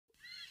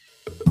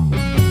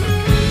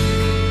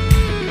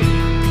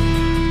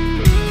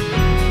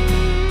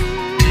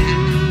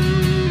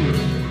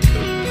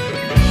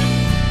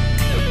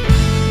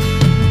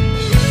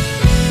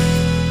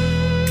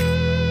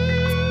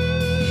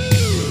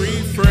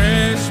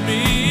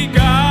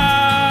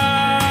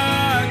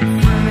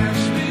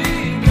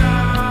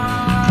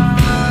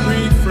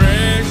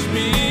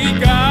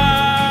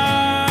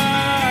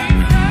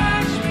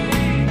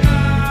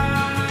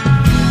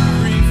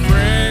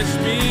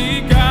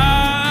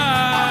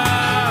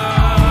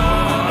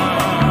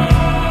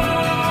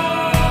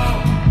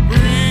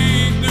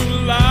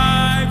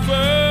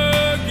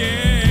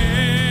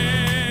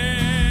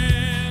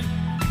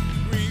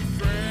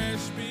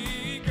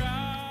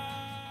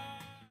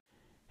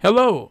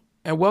Hello,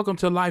 and welcome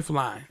to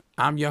Lifeline.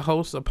 I'm your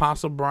host,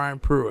 Apostle Brian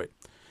Pruitt.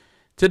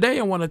 Today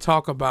I want to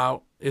talk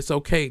about it's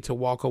okay to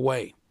walk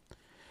away.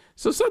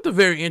 So something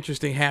very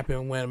interesting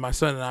happened when my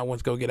son and I went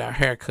to go get our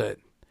hair cut.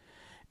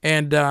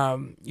 And,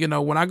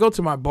 when I go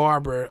to my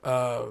barber,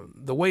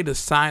 the way the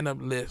sign-up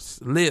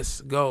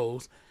list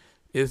goes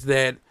is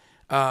that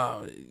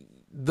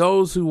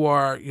those who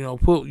are,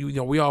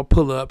 we all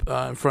pull up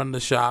in front of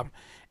the shop.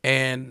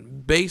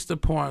 And based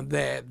upon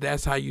that,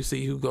 that's how you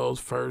see who goes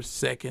first,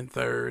 second,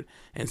 third,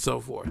 and so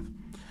forth.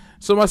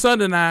 So my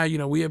son and I,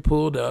 we had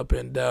pulled up,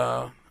 and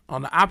on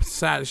the opposite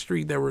side of the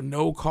street, there were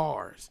no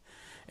cars.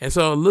 And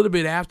so a little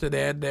bit after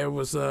that, there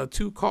was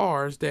 2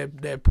 cars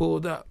that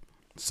pulled up.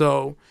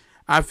 So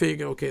I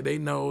figured, okay, they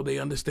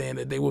understand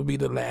that they will be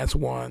the last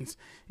ones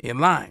in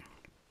line.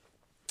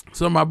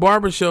 So my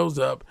barber shows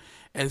up,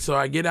 and so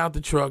I get out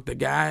the truck. The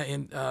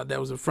guy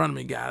that was in front of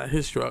me got out of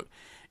his truck.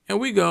 And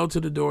we go to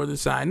the door to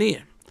sign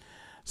in.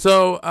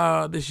 So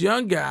this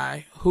young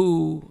guy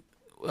who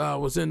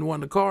was in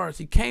one of the cars,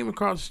 he came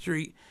across the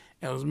street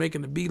and was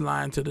making a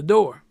beeline to the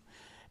door.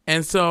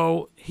 And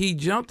so he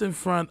jumped in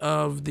front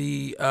of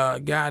the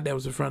guy that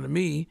was in front of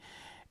me.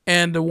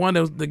 And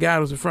the guy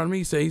that was in front of me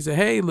he said,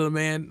 "Hey, little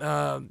man,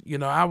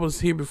 I was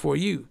here before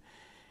you."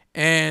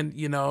 And,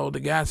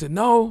 the guy said,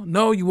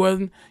 No, you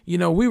wasn't.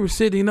 We were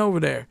sitting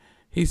over there.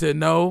 He said,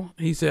 "No."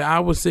 He said,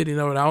 "I was sitting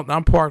over there.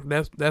 I'm parked.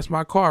 That's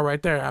my car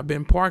right there. I've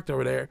been parked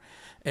over there.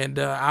 And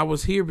I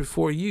was here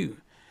before you."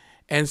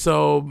 And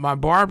so my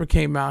barber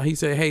came out. He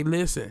said, "Hey,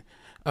 listen,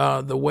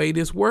 the way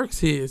this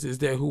works is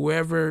that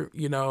whoever,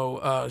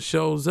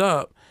 shows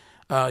up,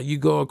 you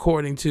go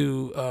according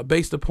to,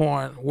 based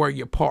upon where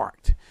you're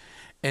parked."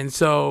 And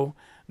so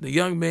the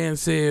young man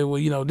said,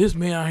 "Well, this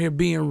man out here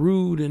being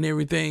rude and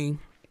everything."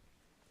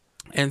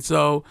 And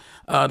so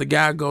the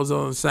guy goes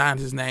on and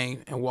signs his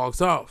name and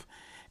walks off.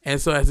 And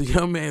so as the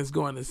young man's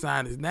going to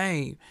sign his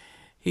name,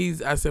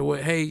 I said,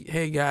 "Well,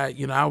 hey, guy,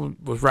 I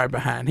was right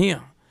behind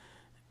him."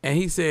 And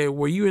he said,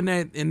 "Were you in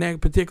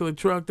that particular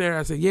truck there?"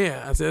 I said,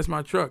 "Yeah." I said, "That's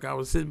my truck. I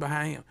was sitting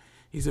behind him."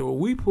 He said, "Well,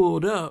 we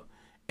pulled up,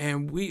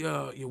 and we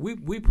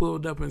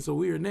pulled up, and so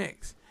we were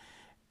next."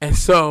 And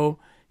so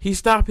he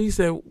stopped. He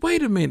said,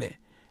 "Wait a minute,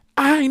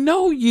 I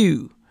know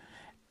you.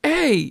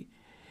 Hey,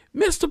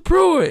 Mr.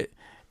 Pruitt."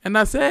 And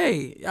I said,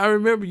 "Hey, I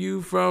remember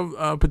you from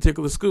a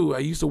particular school. I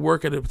used to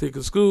work at a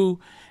particular school."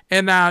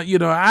 And now,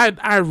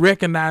 I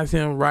recognize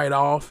him right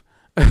off.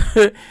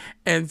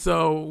 And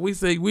so we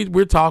say,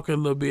 we're talking a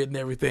little bit and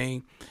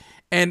everything.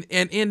 And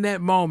in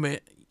that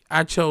moment,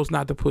 I chose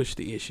not to push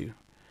the issue.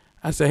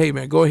 I said, "Hey,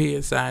 man, go ahead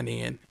and sign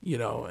in.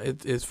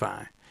 It's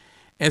fine."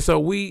 And so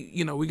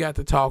we got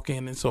to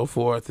talking and so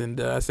forth. And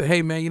I said,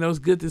 "Hey, man, it's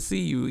good to see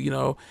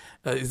you.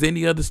 Is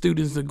any other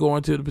students that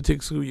going to the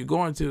particular school you're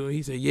going to?"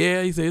 He said,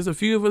 "Yeah." He said, "There's a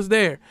few of us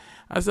there."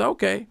 I said,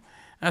 "Okay."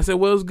 I said,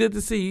 "Well, it's good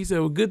to see you." He said,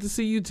 "Well, good to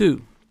see you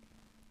too."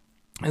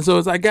 And so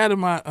as I got in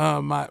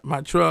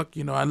my truck,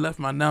 I left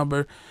my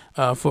number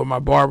for my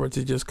barber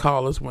to just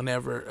call us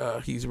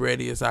whenever he's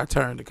ready. It's our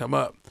turn to come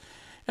up.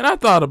 And I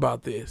thought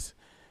about this.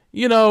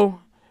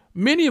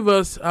 Many of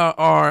us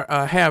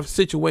have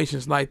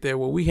situations like that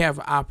where we have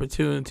an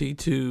opportunity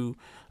to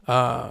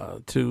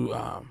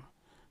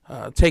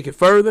take it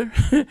further,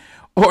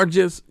 or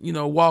just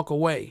walk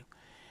away.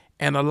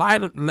 And a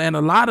lot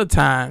of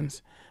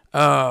times,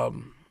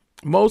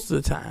 most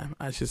of the time,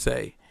 I should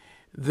say,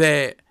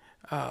 that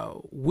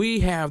we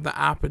have the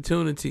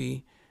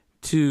opportunity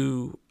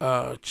to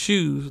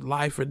choose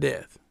life or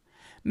death.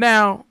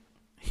 Now,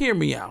 hear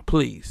me out,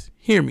 please.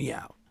 Hear me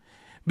out,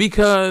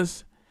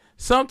 because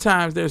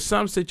sometimes there's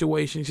some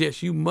situations,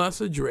 yes, you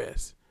must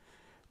address,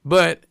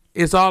 but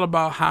it's all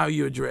about how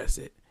you address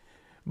it.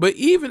 But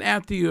even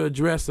after you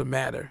address a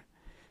matter,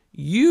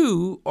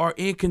 you are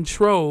in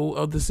control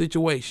of the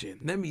situation.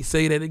 Let me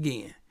say that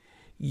again.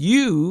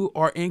 You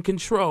are in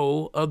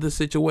control of the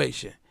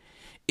situation.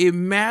 It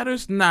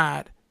matters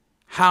not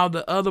how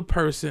the other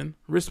person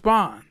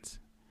responds.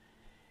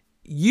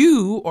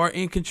 You are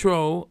in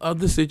control of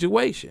the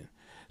situation.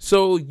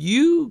 So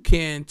you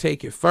can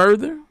take it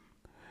further,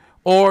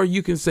 or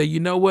you can say,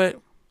 "You know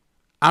what?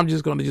 I'm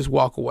just going to just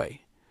walk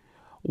away."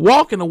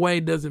 Walking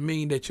away doesn't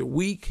mean that you're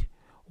weak.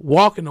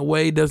 Walking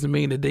away doesn't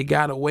mean that they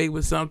got away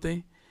with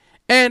something.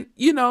 And,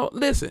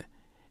 listen,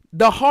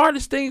 the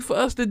hardest thing for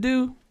us to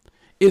do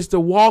is to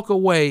walk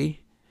away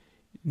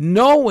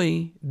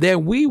knowing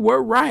that we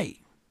were right.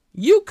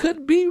 You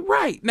could be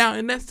right. Now,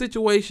 in that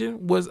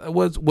situation, was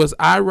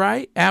I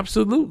right?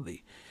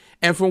 Absolutely.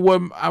 And from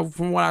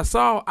what I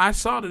saw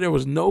that there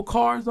was no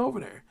cars over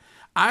there.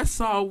 I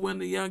saw when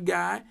the young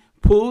guy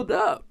pulled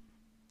up.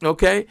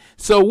 Okay,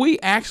 so we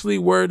actually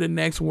were the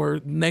next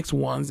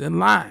ones in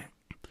line.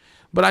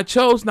 But I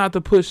chose not to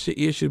push the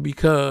issue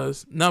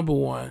because, number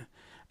one,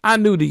 I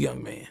knew the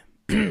young man.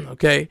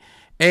 Okay,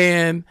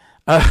 and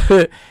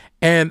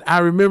I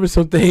remember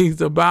some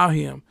things about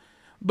him.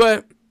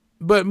 But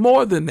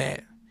more than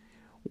that,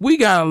 we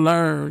gotta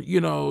learn,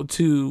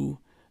 to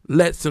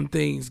let some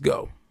things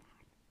go.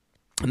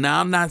 Now,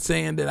 I'm not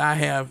saying that I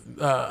have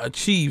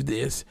achieved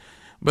this,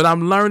 But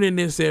I'm learning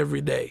this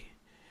every day,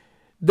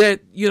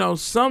 that,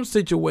 some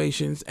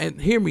situations,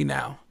 and hear me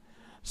now,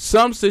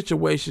 some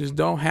situations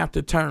don't have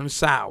to turn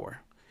sour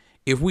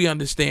if we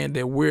understand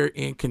that we're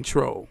in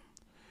control.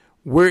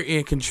 We're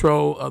in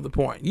control of the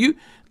point.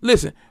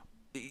 Listen,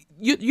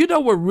 you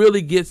know what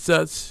really gets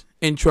us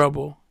in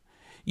trouble?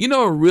 You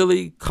know what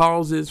really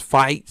causes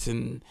fights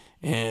and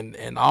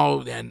all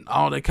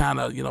that kind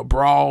of,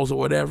 brawls or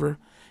whatever,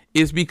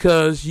 is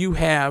because you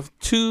have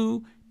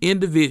two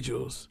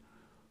individuals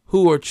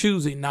who are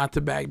choosing not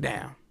to back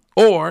down.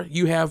 Or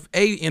you have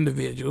a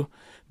individual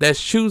that's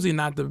choosing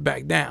not to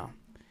back down.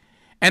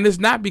 And it's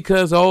not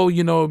because,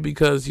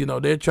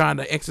 they're trying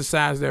to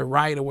exercise their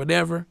right or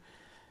whatever.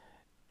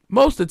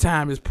 Most of the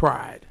time it's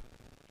pride.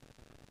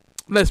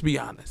 Let's be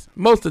honest.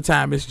 Most of the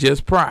time it's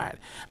just pride.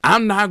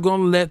 I'm not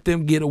going to let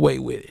them get away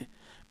with it.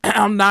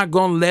 I'm not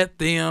going to let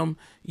them,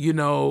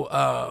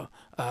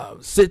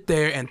 sit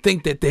there and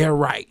think that they're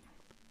right.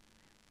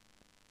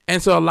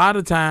 And so a lot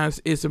of times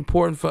it's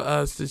important for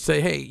us to say,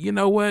 hey, you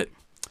know what?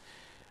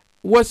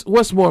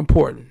 What's more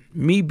important?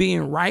 Me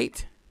being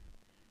right,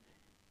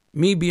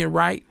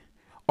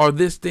 or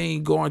this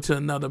thing going to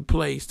another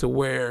place to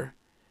where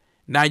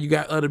now you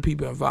got other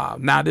people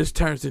involved. Now this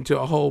turns into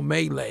a whole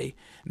melee.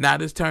 Now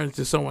this turns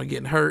to someone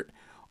getting hurt,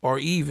 or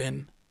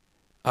even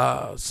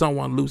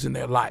someone losing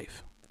their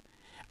life.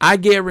 I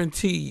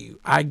guarantee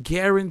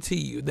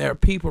you there are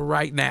people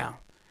right now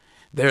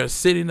that are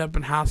sitting up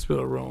in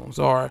hospital rooms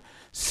or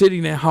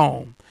sitting at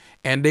home,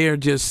 and they are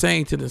just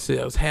saying to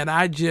themselves, had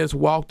I just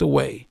walked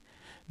away,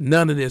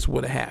 none of this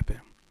would have happened.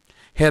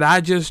 Had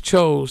I just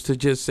chose to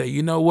just say,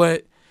 you know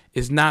what,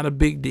 it's not a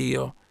big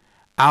deal,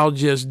 I'll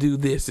just do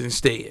this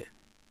instead.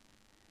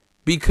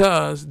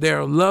 Because there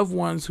are loved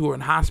ones who are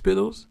in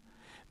hospitals.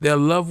 There are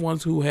loved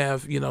ones who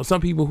have,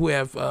 some people who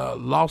have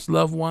lost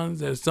loved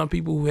ones. There's some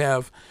people who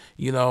have,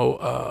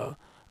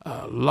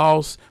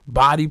 lost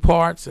body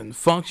parts and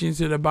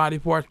functions of their body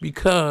parts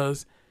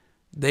because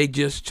they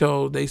just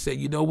chose, they said,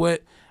 you know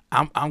what,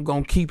 I'm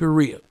going to keep it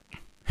real.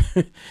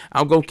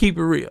 I'm going to keep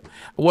it real.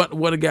 What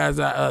the guys,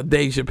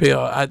 Dave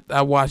Chappelle,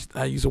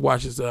 I used to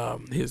watch his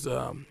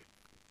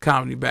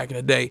comedy back in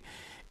the day.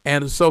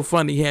 And it's so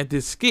funny, he had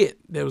this skit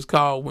that was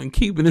called When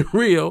Keeping It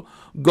Real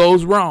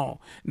Goes Wrong.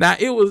 Now,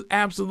 it was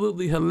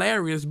absolutely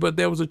hilarious, but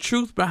there was a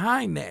truth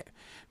behind that,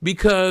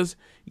 because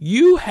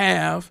you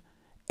have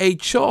a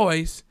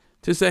choice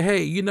to say,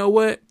 hey, you know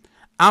what?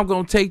 I'm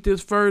going to take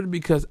this further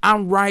because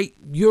I'm right,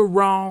 you're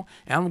wrong,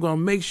 and I'm going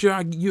to make sure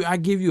I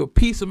give you a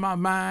piece of my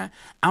mind.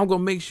 I'm going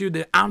to make sure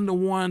that I'm the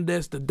one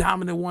that's the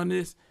dominant one in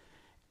this.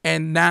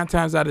 And 9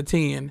 times out of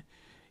 10,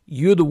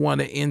 you're the one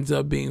that ends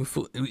up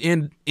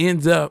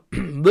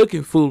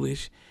looking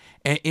foolish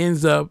and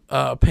ends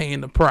up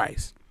paying the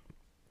price.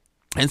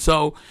 And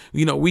so,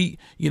 a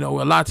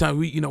lot of times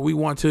we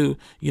want to,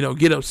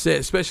 get upset,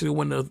 especially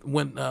when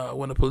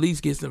the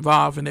police gets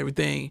involved and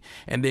everything.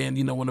 And then,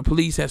 when the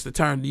police has to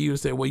turn to you and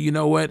say, well, you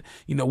know what?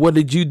 What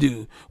did you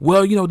do?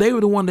 Well, they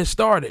were the one that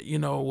started,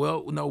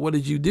 well, no, what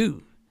did you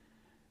do?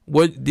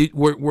 Were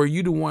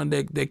you the one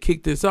that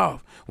kicked this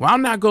off? Well,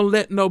 I'm not going to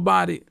let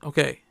nobody.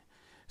 Okay.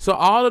 So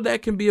all of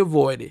that can be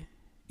avoided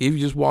if you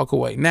just walk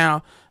away.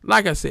 Now,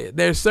 like I said,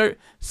 there's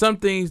some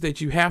things that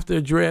you have to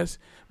address,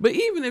 but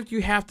even if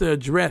you have to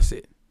address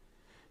it,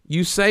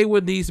 you say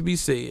what needs to be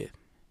said,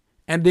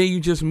 and then you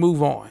just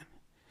move on.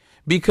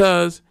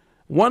 Because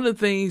one of the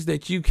things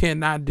that you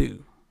cannot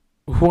do,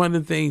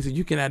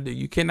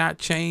 you cannot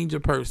change a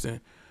person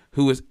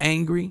who is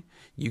angry.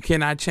 You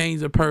cannot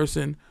change a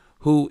person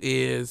who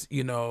is,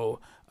 they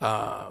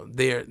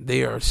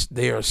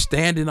are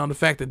standing on the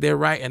fact that they're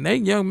right. And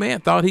that young man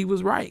thought he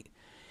was right.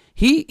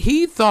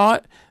 He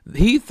thought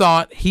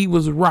he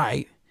was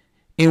right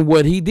in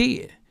what he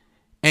did,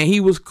 and he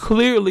was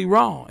clearly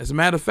wrong. As a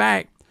matter of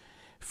fact,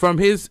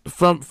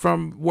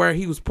 from where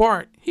he was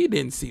parked, he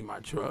didn't see my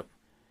truck.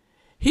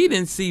 He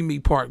didn't see me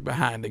parked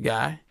behind the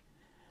guy,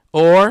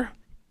 or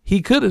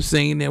he could have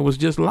seen and was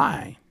just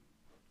lying.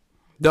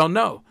 Don't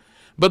know.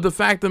 But the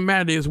fact of the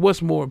matter is,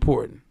 what's more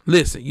important?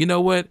 Listen, you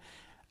know what?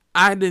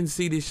 I haven't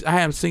seen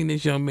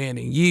this young man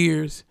in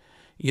years.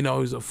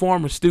 He's a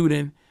former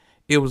student.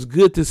 It was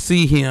good to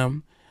see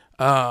him.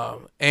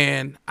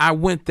 And I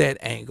went that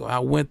angle. I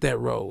went that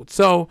road.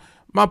 So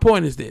my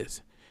point is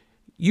this: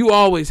 you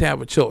always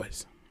have a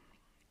choice.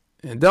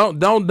 And don't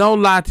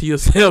lie to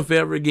yourself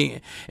ever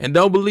again. And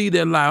don't believe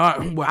that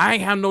lie. Well, I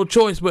ain't have no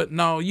choice. But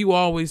no, you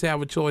always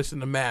have a choice in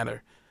the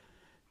matter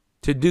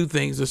to do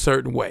things a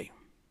certain way.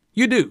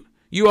 You do.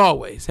 You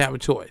always have a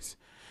choice.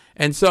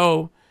 And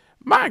so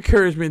my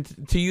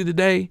encouragement to you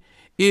today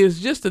is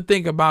just to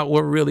think about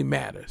what really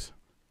matters.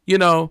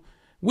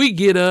 We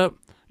get up,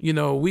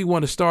 we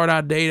want to start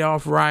our day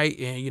off right.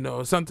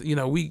 And, something,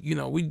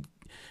 we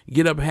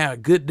get up and have a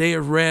good day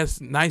of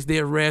rest, nice day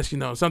of rest.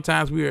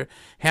 Sometimes we're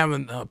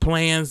having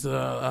plans,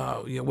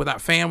 with our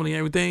family and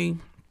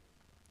everything.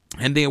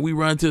 And then we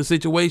run into a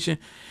situation,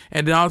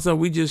 and then all of a sudden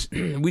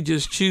we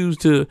just choose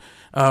to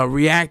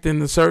react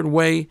in a certain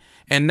way.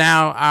 And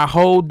now our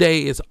whole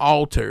day is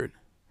altered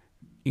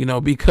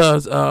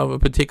because of a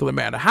particular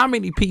matter. How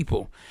many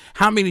people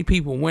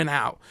went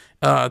out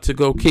to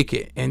go kick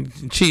it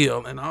and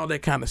chill and all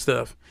that kind of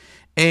stuff?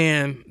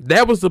 And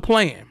that was the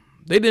plan.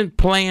 They didn't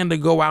plan to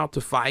go out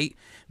to fight.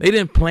 They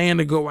didn't plan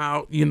to go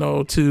out,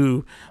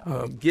 to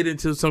get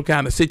into some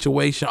kind of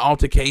situation,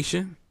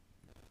 altercation.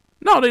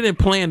 No, they didn't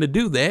plan to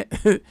do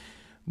that,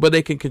 but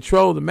they can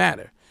control the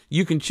matter.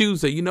 You can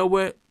choose that, you know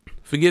what?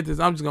 Forget this.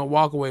 I'm just going to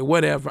walk away.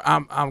 Whatever.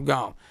 I'm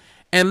gone.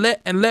 And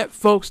let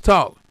folks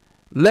talk.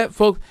 Let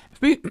folks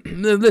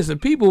listen.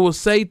 People will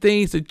say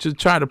things to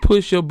try to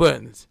push your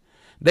buttons.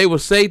 They will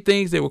say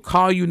things. They will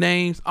call you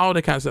names, all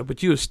that kind of stuff.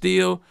 But you are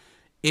still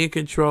in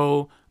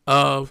control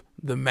of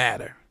the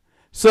matter.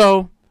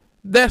 So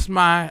that's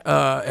my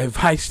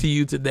advice to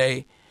you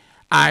today.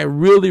 I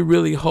really,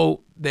 really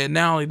hope that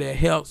not only that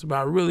helps, but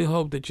I really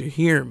hope that you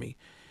hear me,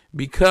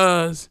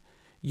 because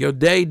your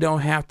day don't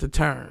have to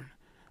turn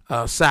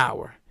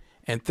sour,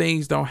 and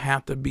things don't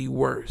have to be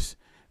worse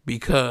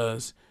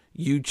because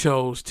you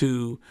chose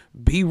to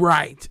be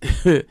right.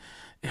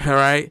 All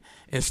right.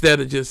 Instead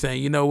of just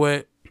saying, you know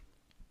what,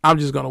 I'm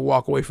just going to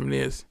walk away from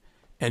this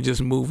and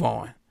just move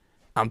on.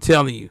 I'm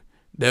telling you,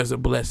 there's a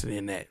blessing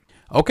in that.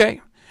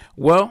 Okay.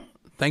 Well,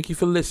 thank you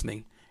for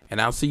listening,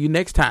 and I'll see you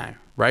next time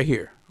right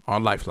here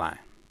on Lifeline.